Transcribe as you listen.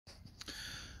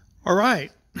All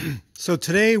right, so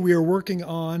today we are working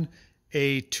on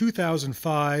a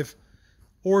 2005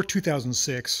 or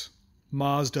 2006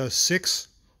 Mazda 6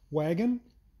 wagon,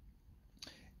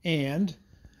 and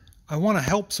I want to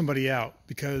help somebody out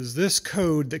because this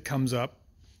code that comes up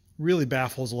really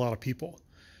baffles a lot of people.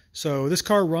 So this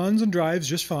car runs and drives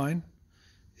just fine.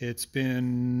 It's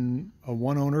been a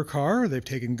one-owner car. They've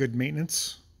taken good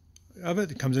maintenance of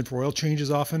it. It comes in for oil changes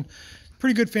often.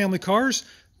 Pretty good family cars.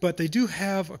 But they do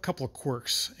have a couple of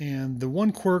quirks, and the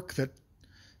one quirk that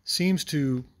seems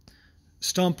to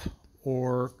stump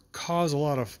or cause a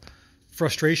lot of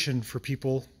frustration for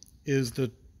people is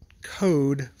the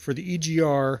code for the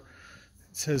EGR. It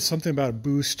says something about a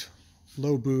boost,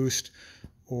 low boost,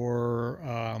 or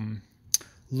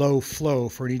low flow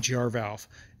for an EGR valve,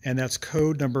 and that's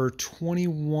code number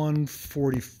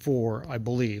 2144, I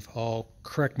believe. I'll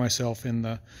correct myself in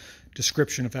the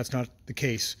description if that's not the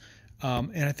case.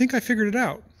 And I think I figured it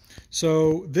out.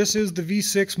 So this is the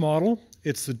V6 model.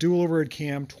 It's the dual overhead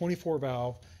cam 24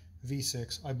 valve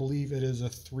V6. I believe it is a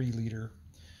 3-liter.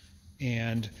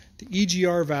 And the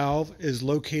EGR valve is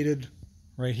located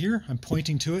right here. I'm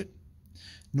pointing to it.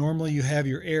 Normally you have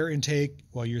your air intake,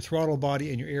 well, your throttle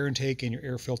body and your air intake and your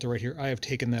air filter right here. I have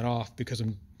taken that off because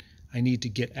I need to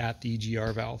get at the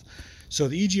EGR valve. So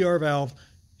the EGR valve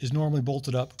is normally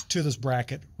bolted up to this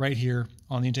bracket right here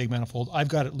on the intake manifold. I've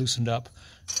got it loosened up.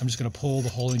 I'm just going to pull the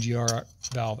whole EGR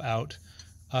valve out.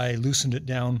 I loosened it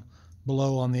down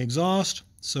below on the exhaust,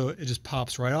 so it just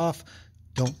pops right off.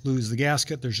 Don't lose the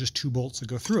gasket. There's just 2 bolts that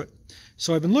go through it.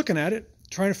 So I've been looking at it,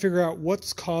 trying to figure out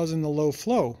what's causing the low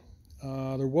flow.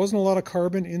 There wasn't a lot of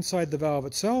carbon inside the valve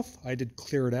itself. I did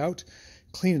clear it out,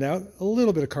 clean it out, a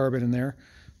little bit of carbon in there.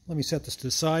 Let me set this to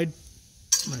the side.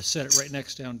 I'm going to set it right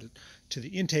next down to the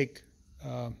intake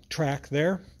track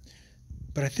there.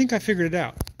 But I think I figured it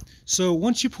out. So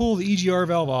once you pull the EGR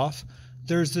valve off,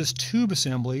 there's this tube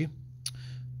assembly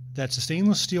that's a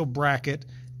stainless steel bracket,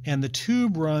 and the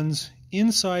tube runs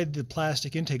inside the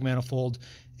plastic intake manifold,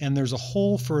 and there's a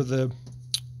hole for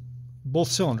both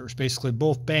cylinders, basically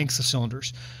both banks of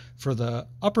cylinders, for the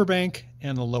upper bank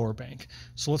and the lower bank.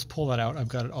 So let's pull that out. I've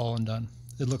got it all undone.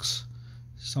 It looks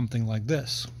something like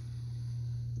this.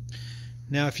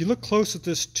 Now, if you look close at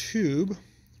this tube,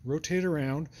 rotate it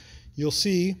around, you'll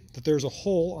see that there's a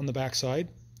hole on the backside,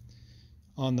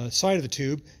 on the side of the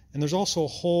tube, and there's also a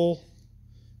hole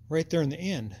right there in the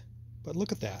end. But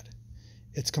look at that.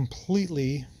 It's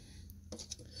completely,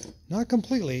 not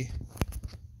completely,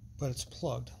 but it's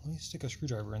plugged. Let me stick a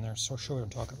screwdriver in there so I'll show you what I'm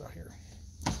talking about here.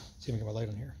 See if I can get my light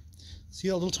on here. See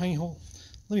that little tiny hole?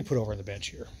 Let me put it over on the bench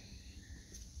here.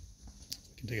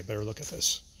 I can take a better look at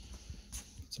this.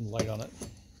 Some light on it.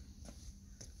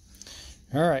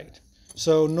 All right,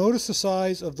 so notice the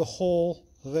size of the hole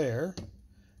there.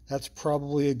 That's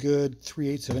probably a good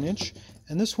 3/8 of an inch,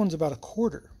 and this one's about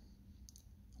 1/4.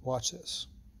 Watch this.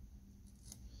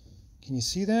 Can you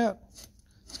see that?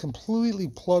 It's completely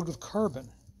plugged with carbon.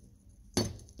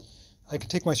 I can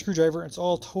take my screwdriver, it's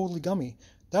all totally gummy.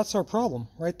 That's our problem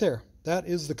right there. That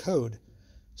is the code.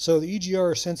 So the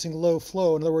EGR is sensing low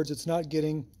flow. In other words, it's not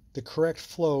getting the correct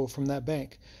flow from that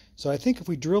bank. So I think if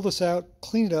we drill this out,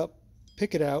 clean it up,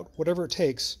 pick it out, whatever it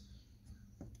takes,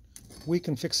 we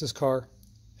can fix this car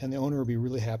and the owner will be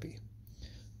really happy.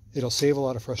 It'll save a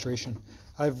lot of frustration.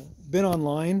 I've been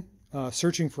online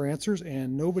searching for answers,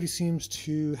 and nobody seems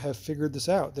to have figured this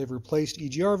out. They've replaced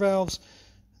EGR valves,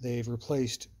 they've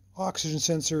replaced oxygen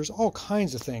sensors, all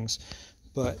kinds of things,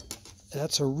 but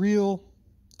that's a real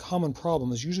common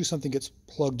problem. Is usually something gets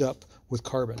plugged up with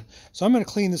carbon. So I'm going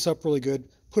to clean this up really good,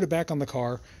 put it back on the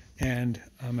car, and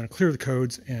I'm going to clear the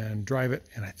codes and drive it,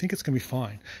 and I think it's going to be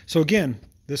fine. So again,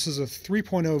 this is a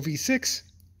 3.0 V6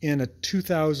 in a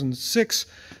 2006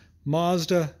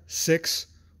 Mazda 6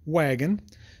 wagon.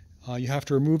 You have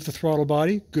to remove the throttle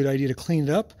body. Good idea to clean it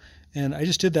up, and I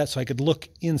just did that so I could look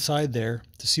inside there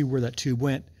to see where that tube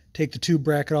went. Take the tube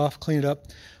bracket off, clean it up.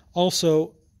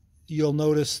 Also, you'll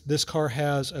notice this car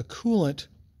has a coolant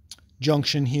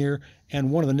junction here, and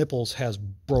one of the nipples has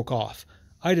broke off.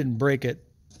 I didn't break it,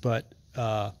 but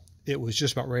it was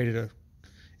just about ready to,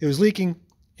 it was leaking,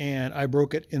 and I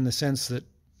broke it in the sense that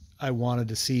I wanted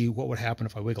to see what would happen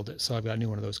if I wiggled it. So I've got a new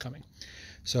one of those coming.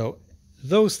 So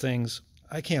those things,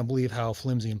 I can't believe how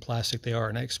flimsy and plastic they are,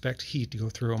 and I expect heat to go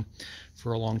through them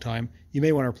for a long time. You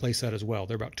may want to replace that as well.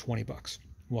 They're about 20 bucks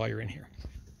while you're in here.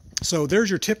 So there's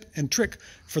your tip and trick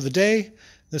for the day.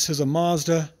 This is a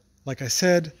Mazda, like I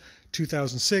said,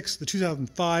 2006. The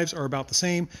 2005s are about the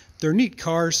same. They're neat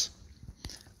cars,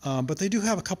 but they do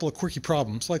have a couple of quirky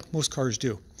problems, like most cars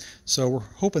do. So we're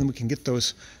hoping we can get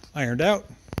those ironed out.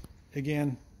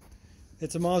 Again,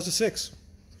 It's a Mazda 6.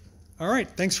 All right,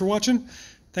 thanks for watching.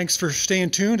 Thanks for staying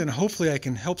tuned, and hopefully I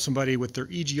can help somebody with their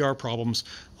EGR problems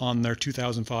on their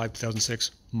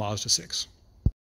 2005-2006 Mazda 6.